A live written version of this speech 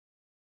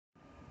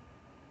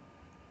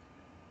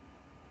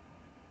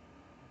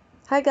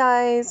Hi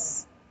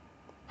guys,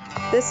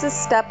 this is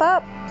Step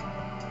Up.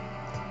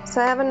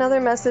 So I have another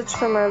message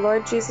from our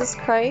Lord Jesus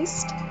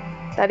Christ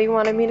that he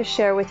wanted me to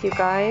share with you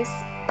guys.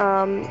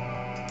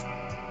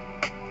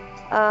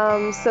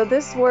 So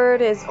this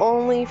word is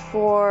only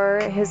for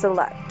his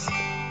elect.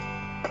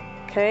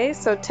 Okay,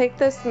 so take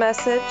this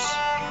message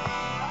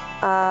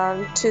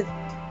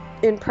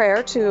in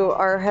prayer to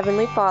our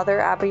Heavenly Father,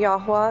 Abba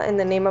Yahweh, in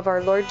the name of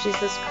our Lord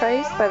Jesus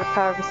Christ, by the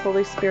power of his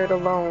Holy Spirit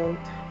alone,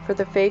 for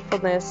the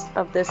faithfulness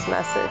of this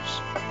message.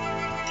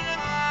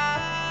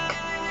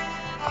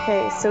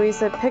 Okay, so he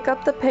said, pick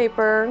up the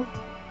paper.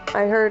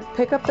 I heard,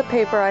 pick up the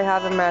paper, I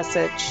have a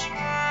message.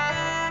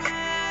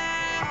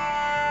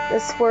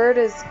 This word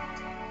is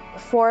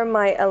for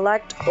my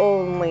elect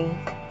only.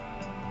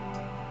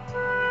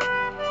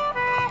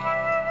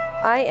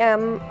 I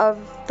am of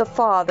the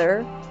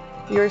Father,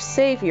 your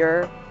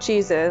Savior,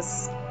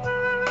 Jesus.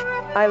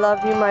 I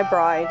love you, my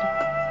bride.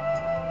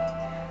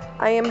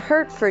 I am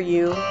hurt for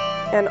you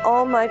and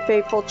all my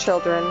faithful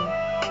children.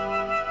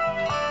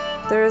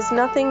 There is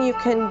nothing you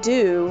can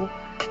do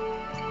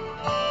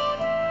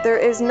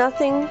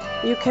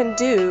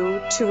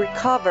to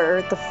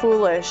recover the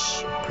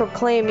foolish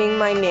proclaiming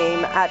my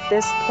name at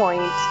this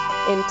point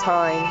in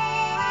time.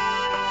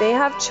 They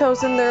have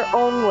chosen their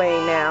own way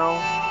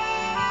now.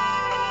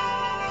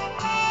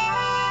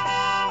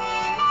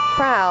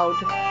 Proud.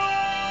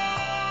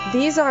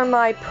 These are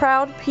my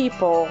proud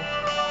people.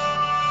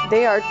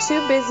 They are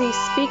too busy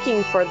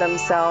speaking for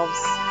themselves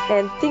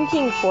and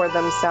thinking for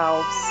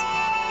themselves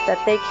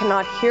that they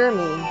cannot hear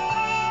me.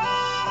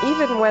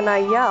 Even when I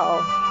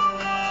yell,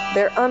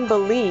 their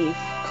unbelief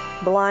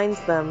blinds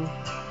them.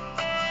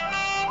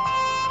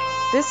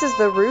 This is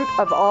the root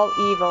of all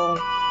evil.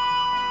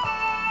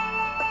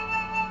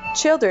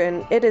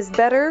 Children, it is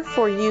better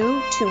for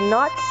you to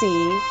not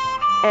see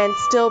and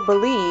still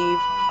believe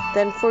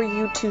than for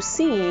you to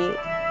see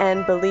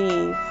and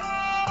believe.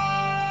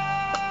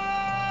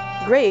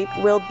 Great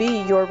will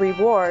be your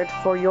reward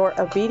for your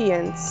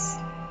obedience.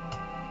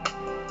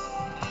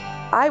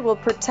 I will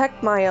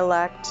protect my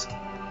elect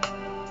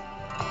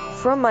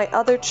from my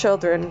other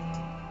children.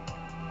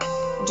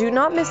 Do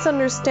not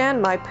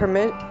misunderstand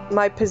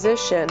my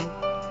position.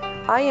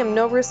 I am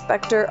no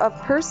respecter of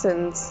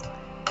persons,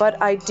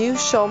 but I do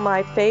show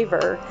my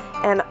favor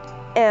and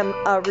am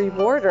a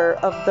rewarder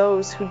of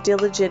those who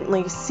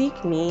diligently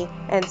seek me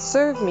and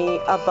serve me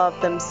above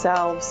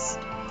themselves.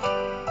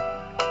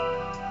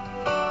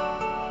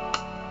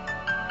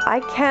 I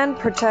can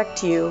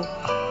protect you,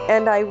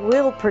 and I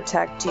will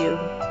protect you.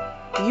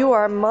 You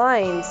are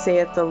mine,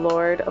 saith the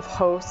Lord of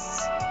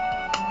hosts.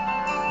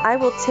 I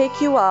will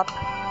take you up,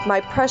 my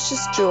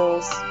precious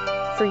jewels,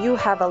 for you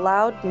have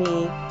allowed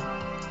me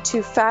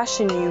to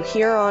fashion you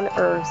here on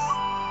earth.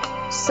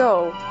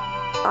 So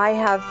I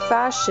have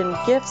fashioned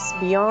gifts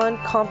beyond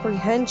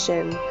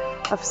comprehension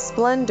of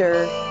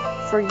splendor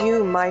for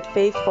you, my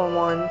faithful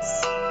ones.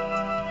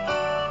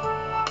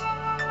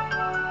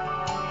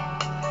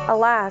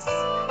 Alas,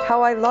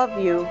 how I love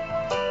you!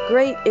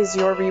 Great is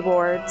your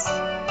rewards.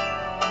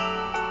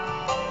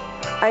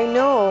 I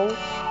know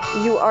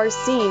you are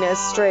seen as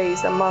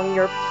strays among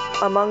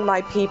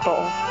my people,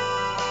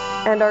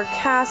 and are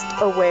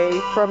cast away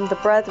from the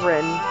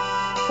brethren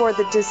for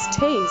the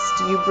distaste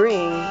you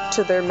bring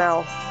to their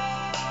mouth.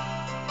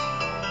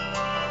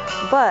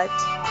 But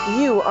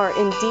you are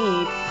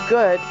indeed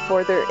good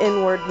for their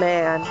inward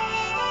man.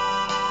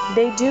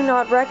 They do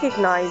not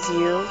recognize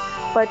you,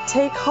 but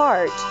take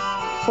heart,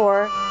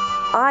 for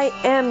I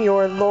am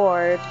your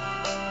Lord.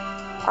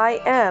 I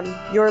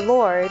am your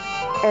Lord,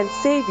 and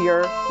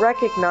Savior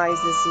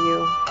recognizes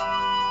you.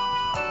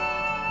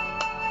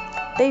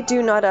 They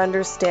do not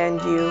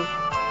understand you,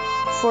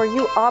 for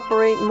you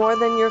operate more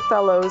than your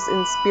fellows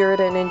in spirit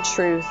and in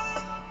truth.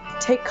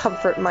 Take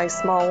comfort, my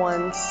small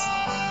ones.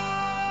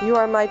 You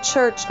are my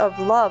church of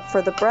love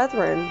for the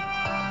brethren.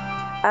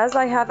 As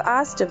I have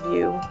asked of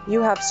you,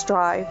 you have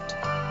strived.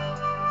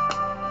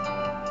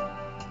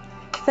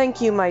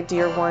 Thank you, my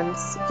dear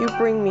ones. You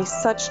bring me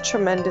such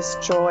tremendous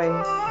joy.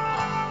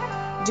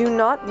 Do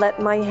not let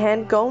my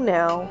hand go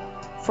now,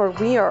 for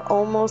we are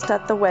almost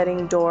at the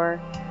wedding door.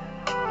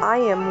 I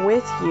am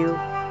with you.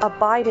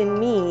 Abide in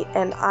me,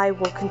 and I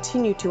will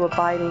continue to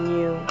abide in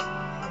you.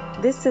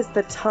 This is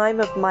the time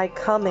of my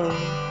coming.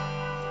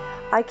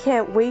 I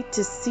can't wait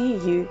to see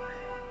you.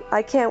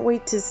 I can't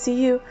wait to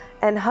see you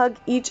and hug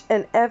each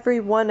and every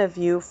one of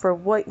you for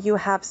what you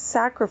have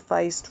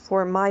sacrificed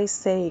for my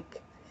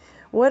sake.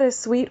 What a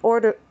sweet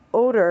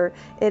odor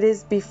it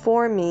is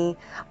before me.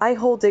 I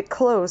hold it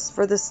close,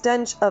 for the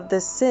stench of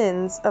the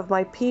sins of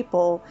my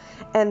people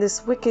and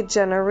this wicked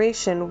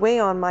generation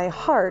weigh on my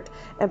heart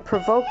and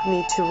provoke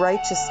me to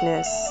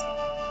righteousness.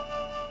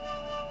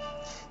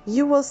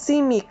 You will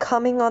see me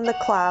coming on the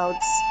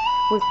clouds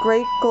with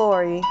great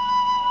glory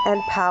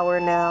and power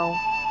now.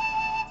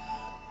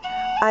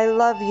 I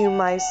love you,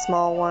 my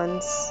small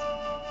ones.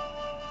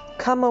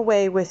 Come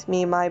away with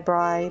me, my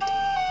bride.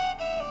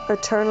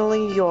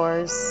 Eternally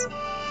yours,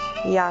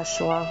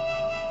 Yahshua.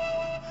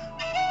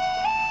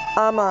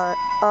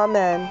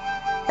 Amen.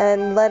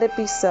 and let it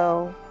be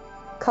so.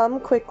 Come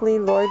quickly,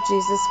 Lord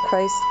Jesus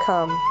Christ,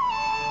 come.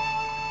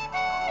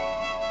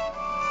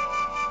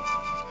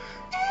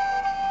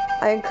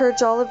 I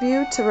encourage all of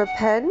you to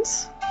repent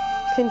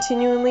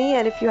continually,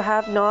 and if you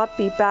have not,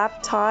 be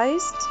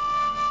baptized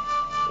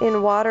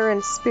in water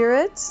and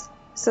spirit,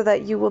 so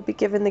that you will be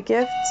given the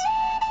gift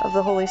of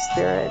the Holy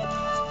Spirit.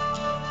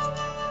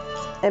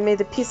 And may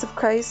the peace of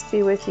Christ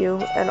be with you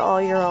and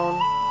all your own.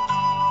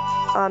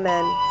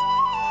 Amen.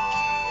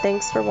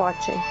 Thanks for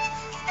watching.